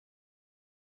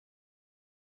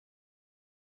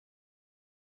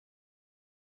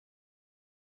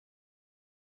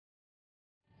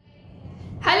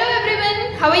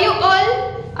how are you all?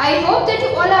 I hope that you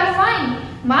all are fine.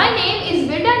 My name is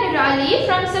Vidya Nirali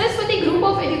from Saraswati Group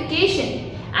of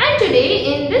Education, and today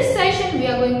in this session we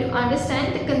are going to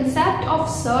understand the concept of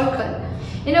circle.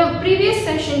 In our previous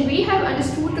session we have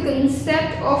understood the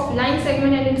concept of line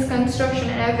segment and its construction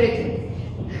and everything,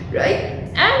 right?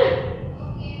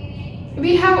 And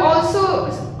we have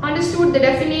also understood the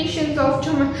definitions of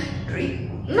geometry.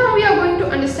 Now we are going to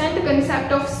understand the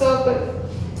concept of circle.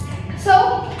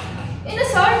 So in a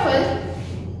circle,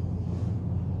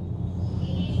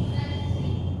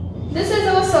 this is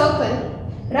our circle,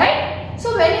 right?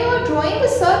 So when you are drawing a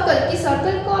circle, कि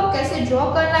circle को आप कैसे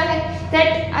draw करना है,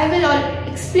 that I will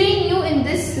explain you in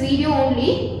this video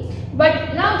only.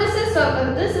 But now this is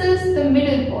circle. This is the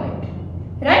middle point,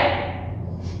 right?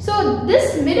 So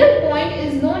this middle point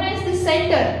is known as the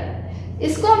center.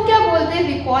 इसको हम क्या बोलते हैं?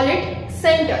 We call it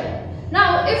center.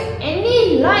 Now if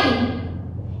any line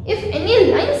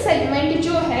segment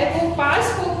जो है वो पास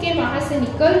होके वहां से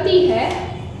निकलती है,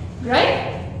 right?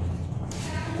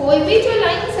 कोई भी जो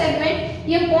लाइन सेगमेंट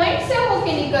ये पॉइंट से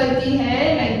होके निकलती है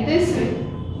like this way.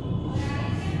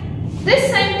 This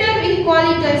center we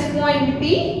call it as point P.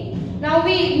 Now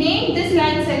we name this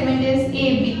line segment as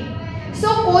AB. So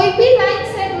कोई भी लाइन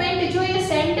सेगमेंट जो ये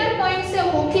सेंटर पॉइंट से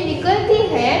होके निकलती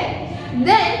है,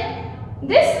 then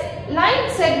this line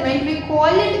segment we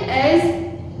call it as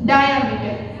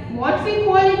diameter. What we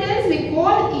call it as? We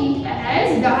call it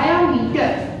as diameter,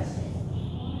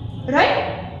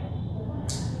 right?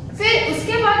 फिर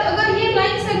उसके बाद अगर ये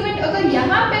लाइन सेगमेंट अगर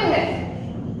यहाँ पे है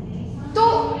तो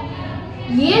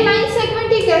ये लाइन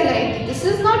सेगमेंट ही कहलाएगी. This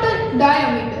is not a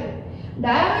diameter.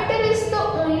 Diameter is the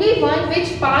only one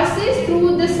which passes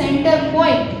through the center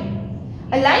point.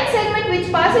 A line segment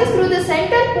which passes through the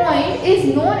center point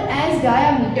is known as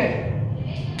diameter.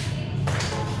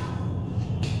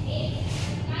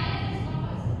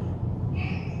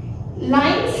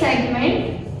 Line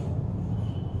segment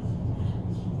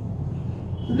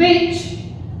which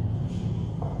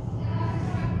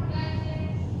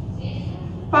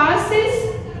passes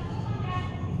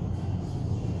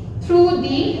through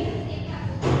the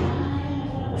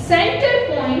center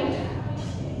point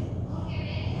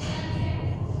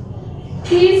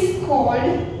is called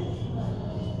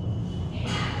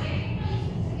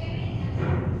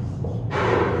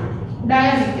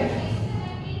diameter.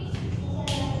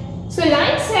 So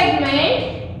line segment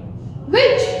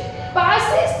which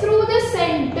passes through the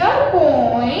center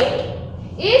point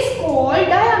is called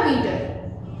diameter.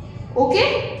 Okay?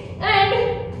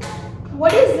 And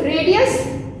what is radius?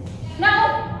 Now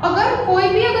अगर कोई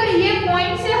भी अगर ये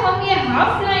point से हम ये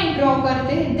half line draw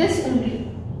करते हैं, this only,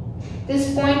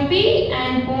 this point P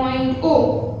and point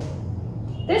O,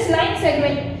 this line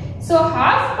segment, so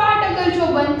half part अगर जो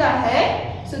बनता है,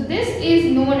 so this is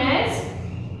known as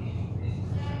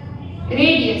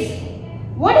radius.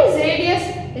 What is radius?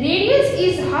 Radius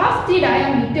is half the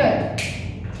diameter.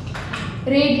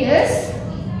 Radius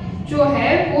जो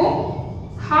है वो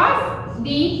half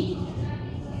the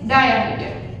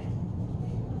diameter.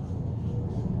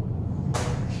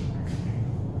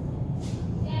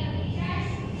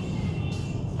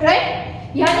 Right?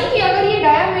 यानी कि अगर ये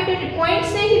डायमीटर पॉइंट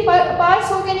से ही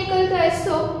पास होके निकलता है,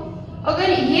 तो अगर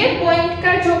ये पॉइंट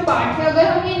का जो पार्ट है अगर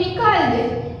हम ये निकाल दे,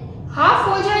 हाफ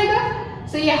हो जाएगा.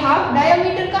 तो ये हाफ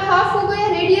डायमीटर का हाफ हो गया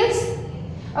रेडियस.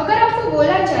 अगर आपको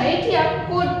बोला जाए कि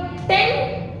आपको 10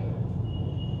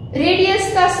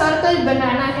 रेडियस का सर्कल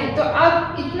बनाना है तो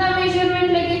आप इतना मेजरमेंट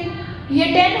लगे, ये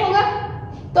 10 होगा,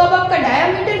 तो अब आपका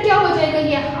डायमीटर क्या हो जाएगा?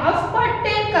 ये हाफ पार्ट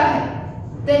 10 का है,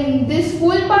 then this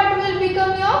full part will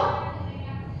become your,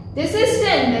 this is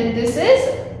 10, then this is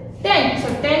 10, so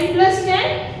 10 plus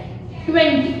 10,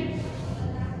 20,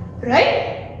 right?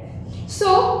 So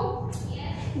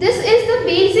this is the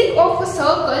basic of a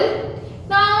circle.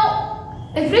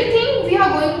 Now everything we are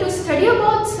going to study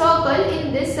about circle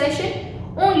in this session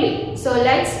only. So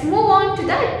let's move on to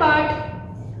that part.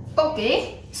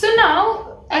 Okay, so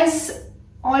now as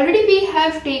already we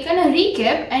have taken a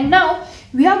recap, and now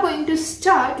we are going to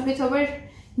start with our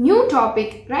new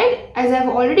topic, right? As I've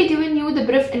already given you the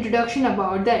brief introduction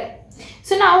about that.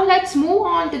 So now let's move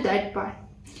on to that part.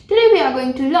 Today we are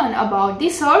going to learn about the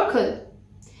circle.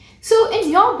 So in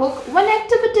your book, one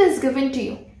activity is given to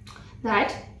you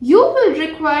that you will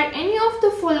require any of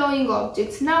the following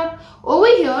objects. Now over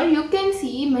here you can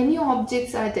see many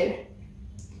objects are there,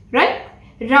 right?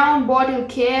 Round bottle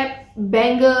cap,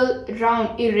 bangle,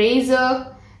 round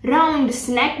eraser, round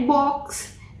snack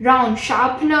box, round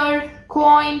sharpener,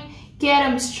 coin,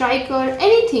 carom striker,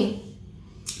 anything.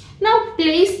 Now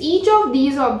place each of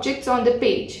these objects on the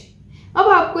page. अब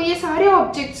आपको ये सारे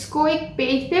objects को एक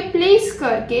page पे place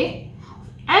करके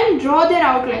and draw their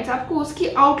outlines. आपको उसकी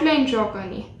outline draw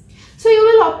करनी है. So you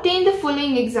will obtain the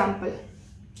following example.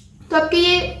 तो आपके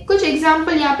ये कुछ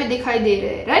example यहाँ पे दिखाई दे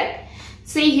रहे हैं, right?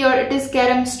 See here it is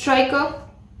carom striker,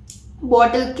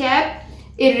 bottle cap,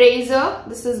 eraser.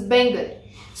 This is Bengal.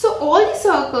 So all the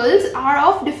circles are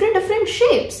of different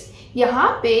shapes. यहाँ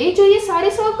पे जो ये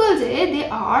सारे circles है, they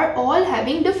are all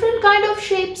having different kind of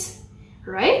shapes,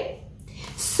 right?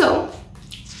 So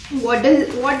what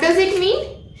does it mean?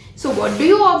 So what do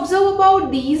you observe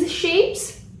about these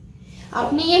shapes?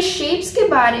 आपने ये shapes के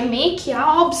बारे में क्या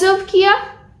observe किया?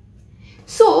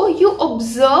 So you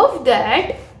observe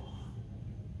that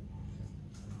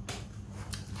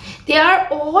they are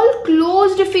all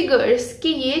closed figures. कि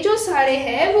ये जो सारे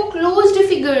हैं वो closed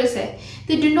figures है.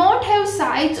 They do not have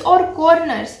sides or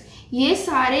corners. ये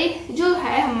सारे जो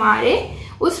है हमारे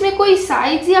उसमें कोई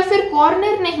sides या फिर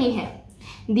corner नहीं है.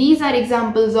 These are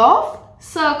examples of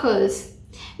circles.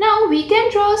 Now we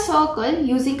can draw a circle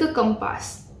using a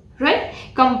compass, right?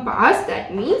 Compass,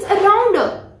 that means a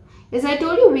rounder. As I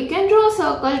told you, we can draw a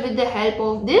circle with the help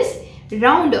of this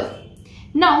rounder.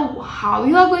 Now how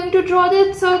you are going to draw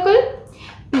that circle?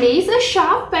 Place a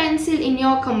sharp pencil in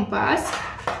your compass.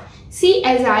 See,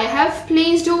 as I have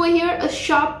placed over here a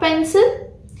sharp pencil.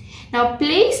 Now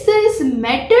place this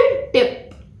metal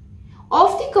tip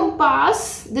of the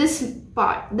compass, this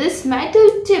part, this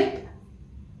metal tip,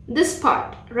 this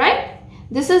part, right?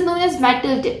 This is known as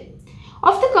metal tip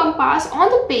of the compass on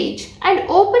the page and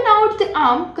open out the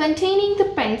arm containing the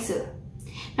pencil.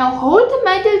 Now hold the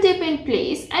metal tip in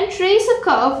place and trace a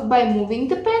curve by moving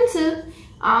the pencil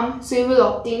arm, so you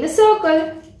will obtain a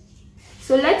circle.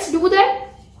 So let's do that.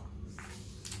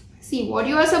 See what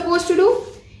you are supposed to do.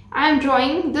 I am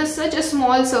drawing this such a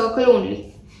small circle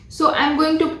only. So I am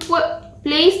going to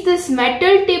place this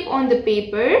metal tip on the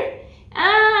paper,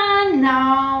 and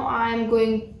now I am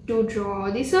going to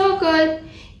draw the circle.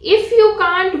 If you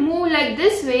can't move like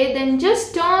this way, then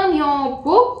just turn your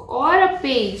book or a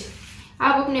page.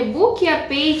 आप अपने book या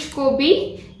page को भी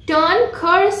turn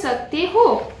कर सकते हो,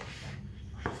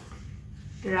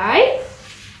 right?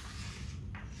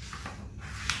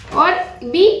 और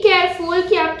be careful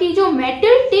कि आपकी जो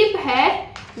metal tip है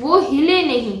वो हिले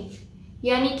नहीं,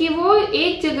 यानी कि वो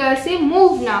एक जगह से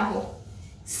मूव ना हो.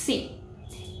 See,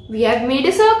 we have made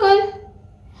a circle.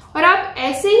 और आप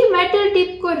ऐसे ही मेटल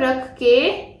टिप को रख के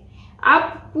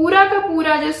आप पूरा का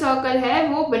पूरा जो सर्कल है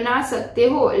वो बना सकते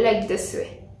हो, like this way,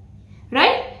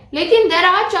 right? लेकिन there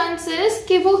are chances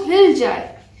कि वो हिल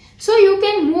जाए. So you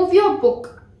can move your book.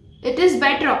 It is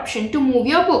better option to move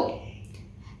your book.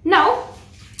 Now,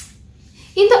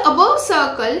 in the above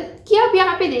circle, कि आप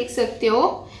यहाँ पे देख सकते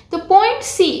हो, the point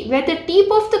C where the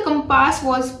tip of the compass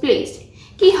was placed,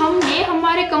 कि हमने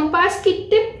हमारे कंपास की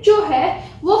टिप जो है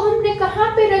वो हमने कहाँ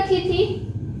पे रखी थी?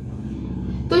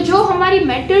 तो जो हमारी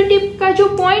मेटल टिप का जो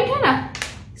पॉइंट है ना,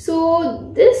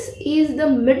 so this is the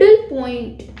middle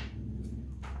point,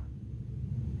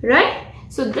 right?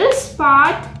 So this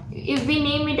part, if we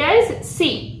name it as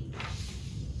C,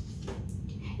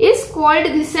 is called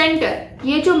the center.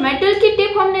 ये जो मेटल की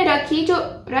टिप हमने रखी जो,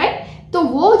 right? तो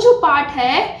वो जो पार्ट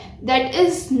है that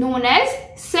is known as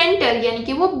center, यानी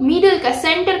कि वो मिडल का,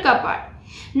 सेंटर का part.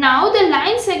 Now the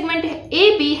line segment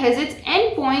AB has its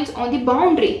end points on the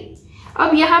boundary.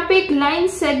 अब यहाँ पे एक लाइन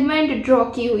सेगमेंट ड्रॉ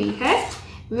की हुई है.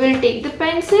 We'll take the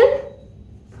pencil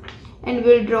and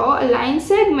we'll draw a line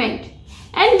segment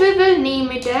and we will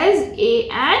name it as A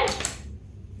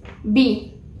and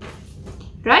B,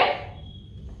 right?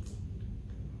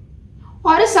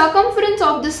 Or a circumference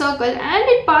of the circle, and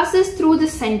it passes through the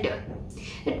center.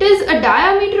 It is a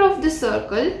diameter of the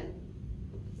circle.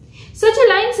 Such a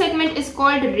line segment is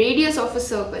called radius of a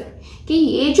circle. कि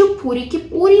ये जो पूरी की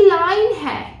पूरी line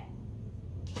है,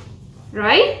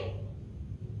 right?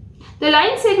 The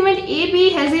line segment AB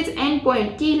has its end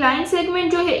point. कि line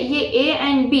segment जो है ये A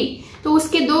and B, तो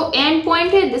उसके दो end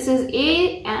point है. This is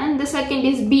A and the second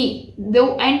is B.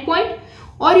 दो end point,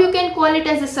 or you can call it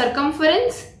as a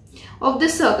circumference of the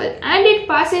circle. And it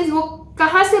passes, वो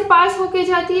कहाँ से पास होके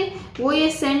जाती है? वो ये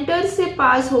सेंटर से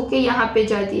पास होके यहाँ पे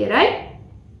जाती है, right?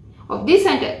 Of the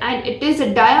center, and it is the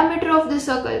diameter of the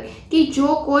circle. कि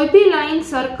जो कोई भी लाइन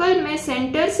सर्कल में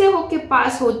सेंटर से होके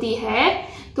पास होती है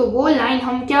तो वो लाइन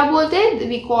हम क्या बोलते हैं?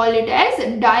 We call it as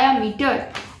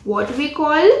diameter. What we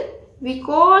call? We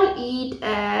call it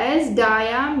as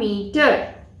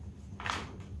diameter.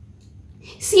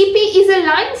 CP is a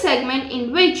line segment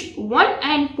in which one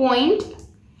end point.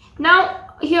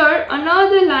 Now here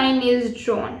another line is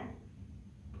drawn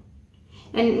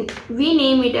and we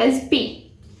name it as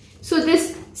P. So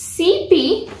this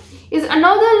CP is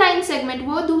another line segment.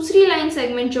 वो दूसरी line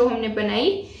segment जो हमने बनाई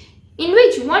इन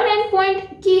which one and point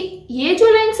की ये जो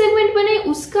line segment बने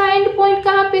उसका एंड पॉइंट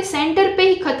कहाँ पे, सेंटर पे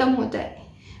ही खत्म होता है,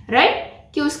 राइट?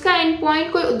 कि उसका एंड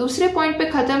पॉइंट कोई दूसरे पॉइंट पे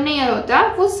खत्म नहीं होता,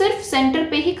 वो सिर्फ सेंटर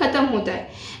पे ही खत्म होता है.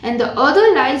 And the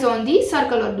other lies on the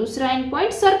circle, और दूसरा एंड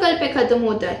पॉइंट सर्कल पे खत्म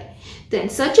होता है. Then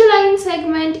such a line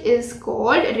segment is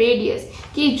called radius.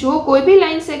 कि जो कोई भी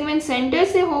लाइन सेगमेंट सेंटर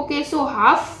से होके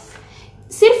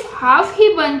सिर्फ हाफ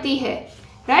ही बनती है,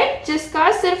 राइट?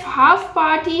 जिसका सिर्फ हाफ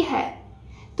पार्ट ही है,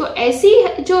 तो ऐसी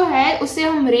जो है उसे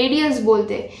हम रेडियस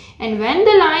बोलते हैं. And when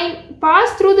the line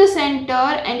pass through the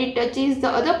centre and it touches the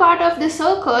other part of the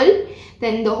circle,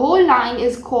 then the whole line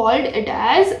is called it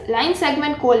as line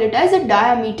segment, call it as a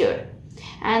diameter,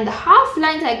 and the half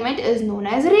line segment is known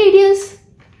as radius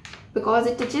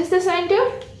because it touches the center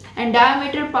and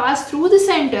diameter pass through the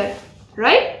center,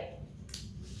 right?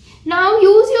 Now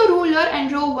use your ruler and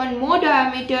draw one more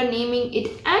diameter, naming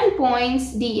it end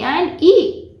points D and E.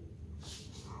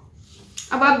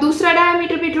 अब आप दूसरा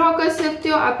diameter भी draw कर सकते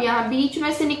हो, आप यहां बीच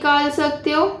में से निकाल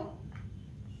सकते हो.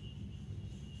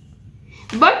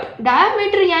 बट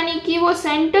डायमीटर यानी कि वो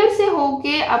सेंटर से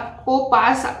होके आपको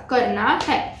पास करना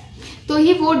है, तो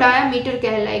ही वो डायमीटर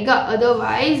कहलाएगा.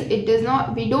 Otherwise it does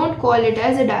not, we don't call it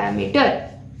as a diameter.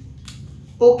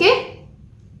 Okay,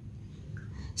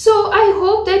 so I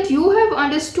hope that you have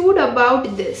understood about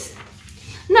this.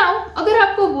 Now अगर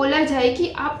आपको बोला जाए कि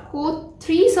आपको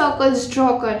 3 सर्कल्स ड्रॉ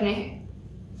करने हैं,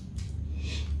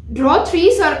 draw 3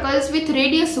 circles with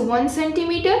radius 1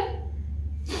 centimetre.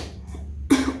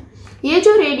 ये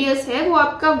जो रेडियस है वो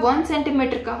आपका 1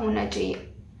 सेंटीमीटर का होना चाहिए,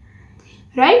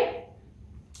 right?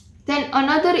 Then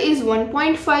another is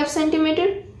 1.5 centimetre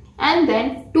and then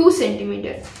 2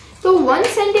 centimetre. तो 1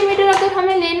 सेंटीमीटर अगर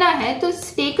हमें लेना है तो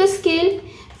टेक अ स्केल,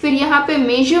 फिर यहाँ पे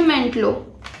मेजरमेंट लो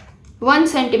 1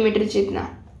 सेंटीमीटर जितना.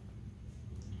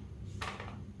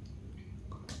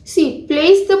 सी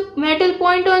place the metal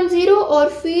point on 0 और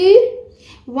फिर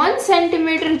 1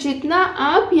 सेंटीमीटर जितना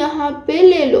आप यहाँ पे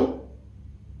ले लो,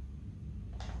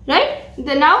 राइट?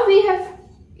 नाउ वी हैव,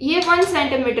 ये 1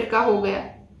 सेंटीमीटर का हो गया.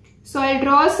 सो I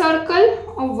draw a circle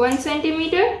of 1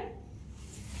 centimetre.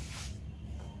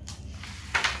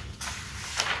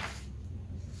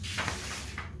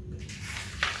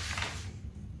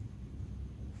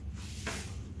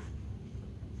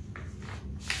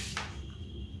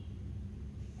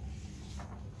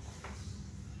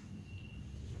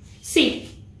 See,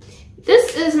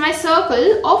 this is my circle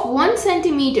of 1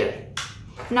 centimeter.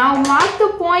 Now mark the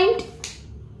point,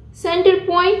 center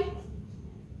point,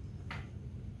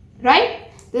 right?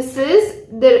 This is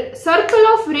the circle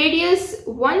of radius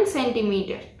 1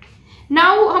 centimeter.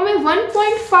 Now हमें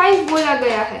 1.5 बोला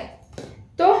गया है,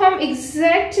 तो हम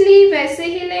exactly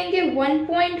वैसे ही लेंगे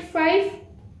 1.5,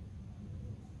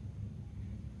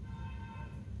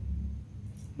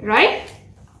 right?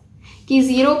 कि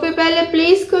 0 पे पहले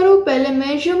प्लेस करो, पहले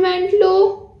measurement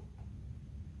low.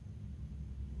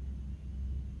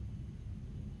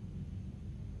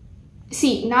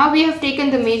 See, now we have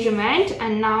taken the measurement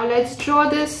and now let's draw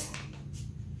this.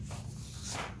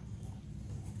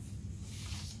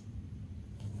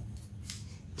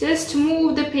 Just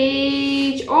move the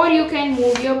page or you can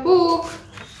move your book.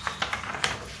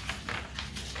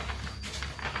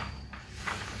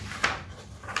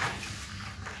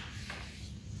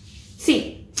 See,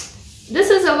 this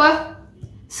is our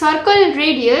circle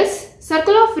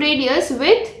of radius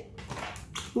with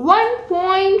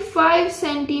 1.5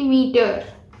 centimeter.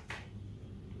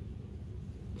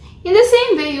 In the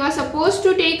same way, you are supposed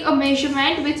to take a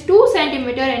measurement with 2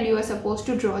 centimeter and you are supposed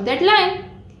to draw that line,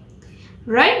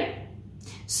 right?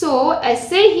 So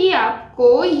ऐसे ही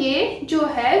आपको ये जो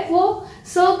है वो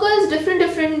circles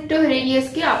different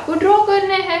radius के आपको draw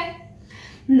करने हैं.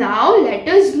 Now let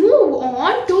us move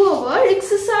on to our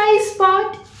exercise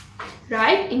part,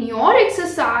 right? In your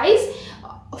exercise,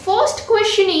 first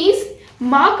question is,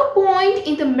 mark a point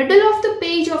in the middle of the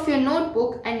page of your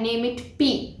notebook and name it P.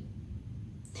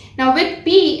 Now with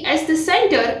P as the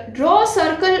center, draw a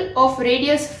circle of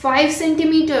radius 5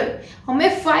 centimeter. हमें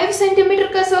 5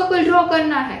 centimeter का circle draw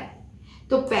करना है.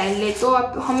 तो पहले तो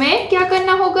हमें क्या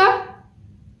करना होगा?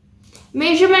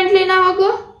 Measurement लेना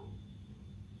होगा.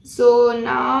 So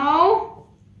now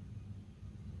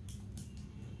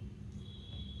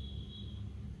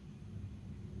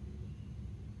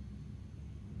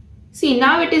see,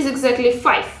 now it is exactly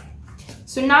 5.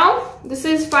 So now this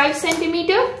is 5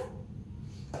 centimeter.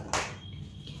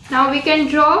 Now we can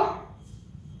draw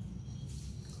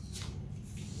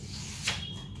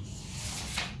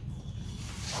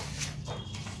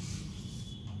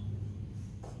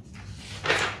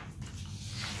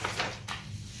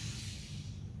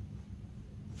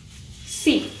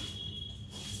C.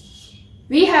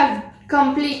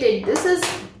 completed. This is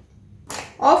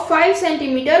of 5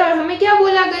 centimetre और हमें क्या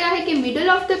बोला गया है कि मिडल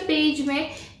ऑफ द पेज में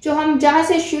जो हम जहां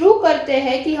से शुरू करते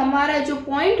हैं कि हमारा जो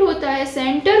पॉइंट होता है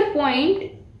सेंटर पॉइंट,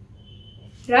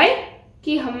 राइट,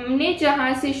 कि हमने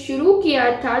जहां से शुरू किया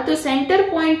था तो सेंटर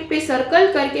पॉइंट पे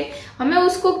सर्कल करके हमें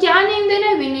उसको क्या नेम देना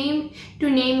है? We name to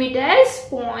name it as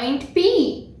point P,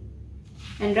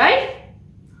 and right.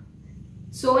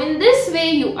 So in this way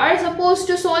you are supposed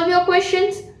to solve your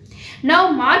questions. Now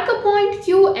mark a point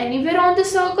Q anywhere on the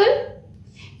circle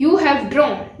you have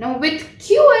drawn. Now with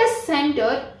Q as center,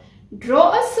 draw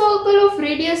a circle of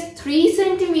radius 3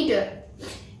 centimeter.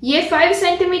 ये 5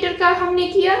 centimetre का हमने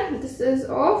किया. This is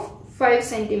of 5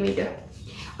 centimetre.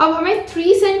 अब हमें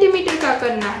 3 centimetre का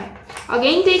करना है.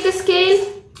 Again take a scale,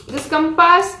 this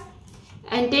compass,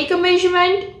 and take a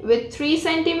measurement with 3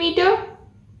 centimeter.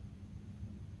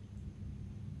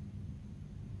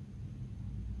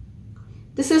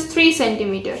 This is 3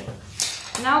 centimeter.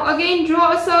 Now again draw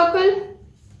a circle.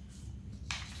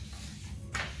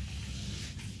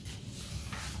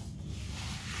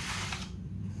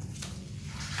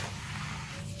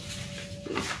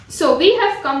 So we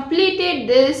have completed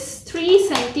this 3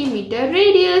 centimeter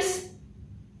radius.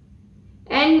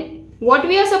 And what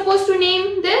we are supposed to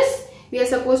name this? We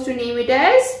are supposed to name it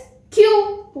as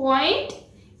Q, point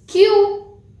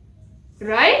Q,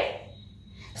 right?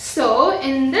 So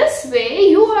in this way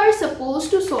you are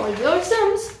supposed to solve your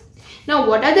sums. Now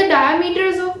what are the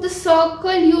diameters of the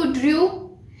circle you drew?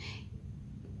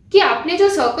 कि आपने जो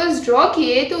circles draw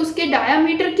किए तो उसके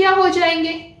diameter क्या हो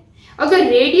जाएंगे? अगर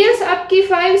रेडियस आपकी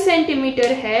 5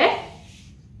 सेंटीमीटर है,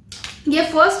 ये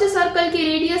फर्स्ट सर्कल की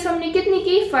रेडियस हमने कितनी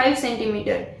की? 5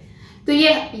 सेंटीमीटर. तो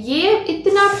ये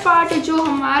इतना पार्ट जो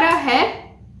हमारा है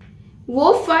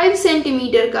वो 5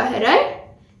 सेंटीमीटर का है, right?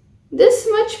 This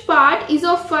much part is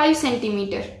of 5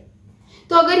 centimetre.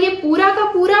 तो अगर ये पूरा का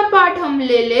पूरा पार्ट हम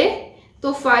ले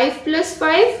तो 5 plus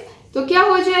 5 तो क्या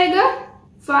हो जाएगा?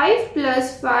 5 plus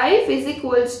 5 is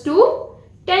equals to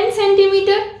 10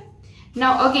 centimetre. Now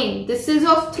again this is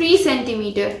of 3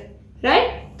 centimetre, right?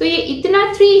 तो ये इतना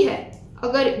 3 है.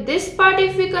 अगर this part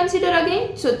if we consider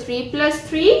again, so 3 plus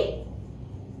 3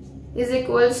 is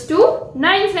equals to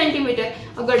 9 centimetre.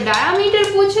 अगर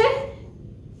डायमीटर पूछे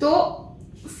तो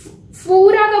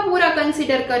पूरा का पूरा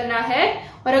कंसीडर करना है,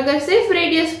 और अगर सिर्फ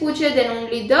रेडियस पूछे then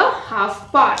only the half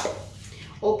part.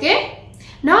 Okay,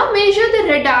 now measure the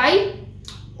radii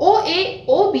OA,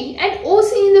 OB and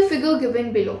OC in the figure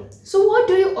given below. So what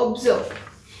do you observe?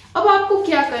 अब आपको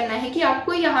क्या करना है कि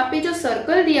आपको यहाँ पे जो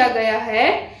सर्कल दिया गया है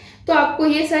तो आपको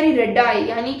ये सारी रेडाई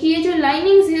यानी कि ये जो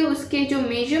लाइनिंग्स है उसके जो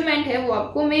मेजरमेंट है वो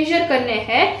आपको मेजर करने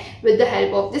हैं with the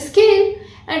help of the scale.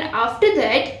 And after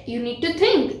that you need to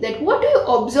think that what do you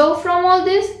observe from all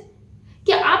this?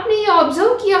 क्या आपने ये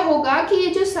ऑब्जर्व किया होगा कि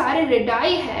ये जो सारे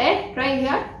रेडाई है राइट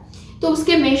हियर, तो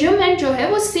उसके मेजरमेंट जो है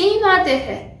वो सेम आते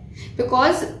हैं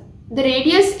बिकॉज द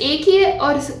रेडियस एक ही है.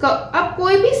 और अब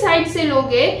कोई भी साइड से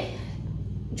लोगे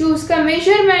जो उसका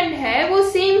मेजरमेंट है वो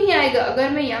सेम ही आएगा. अगर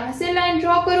मैं यहां से लाइन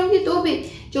ड्रॉ करूंगी तो भी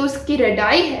जो उसकी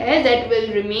रेडाई है that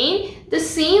will remain the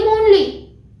same only,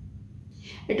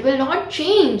 it will not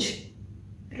change,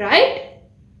 right?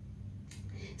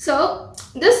 So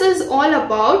this is all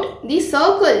about the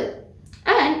circle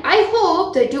and I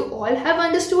hope that you all have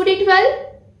understood it well,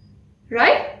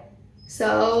 right?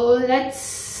 So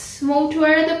let's move to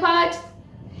another part.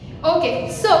 Okay,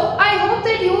 so I hope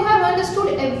that you have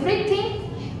understood everything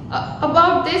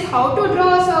about this, how to draw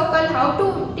a circle, how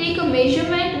to take a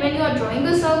measurement when you are drawing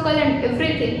a circle and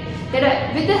everything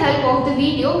that with the help of the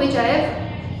video which I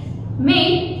have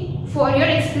made for your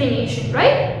explanation,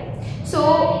 right? So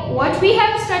what we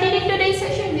have studied in today's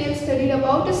session, we have studied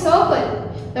about a circle.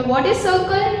 Now what is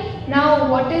circle? Now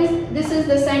this is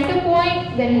the center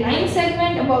point, then line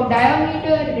segment, about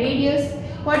diameter, radius.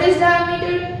 What is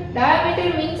diameter?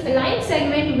 Diameter means a line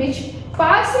segment which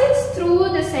passes through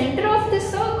the center of the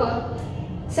circle.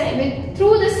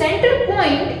 Through the center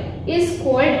point is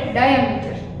called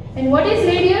diameter. And what is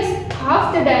radius?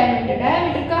 Half the diameter.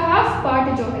 Diameter का half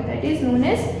part जो है that is known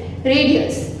as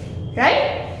radius,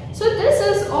 right? So this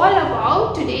is all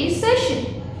about today's session.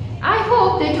 I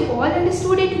hope that you all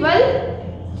understood it well,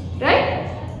 right?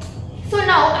 So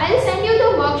now I'll send you the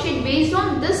worksheet based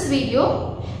on this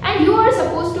video and you are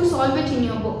supposed to solve it in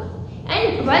your book.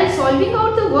 And while solving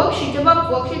out the worksheet, जब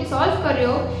आप worksheet solve कर रहे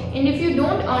हो and if you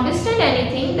don't understand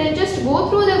anything then just go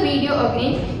through the video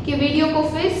again कि video को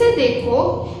फिर से देखो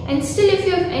and still if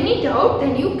you have any doubt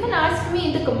then you can ask me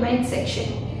in the comment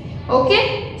section.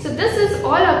 Okay, so this is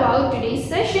all about today's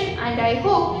session and I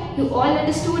hope you all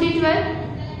understood it well.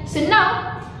 So now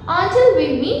until we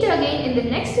meet again in the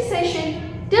next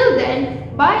session, till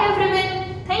then bye everyone.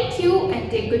 Thank you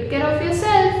and take good care of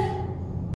yourself.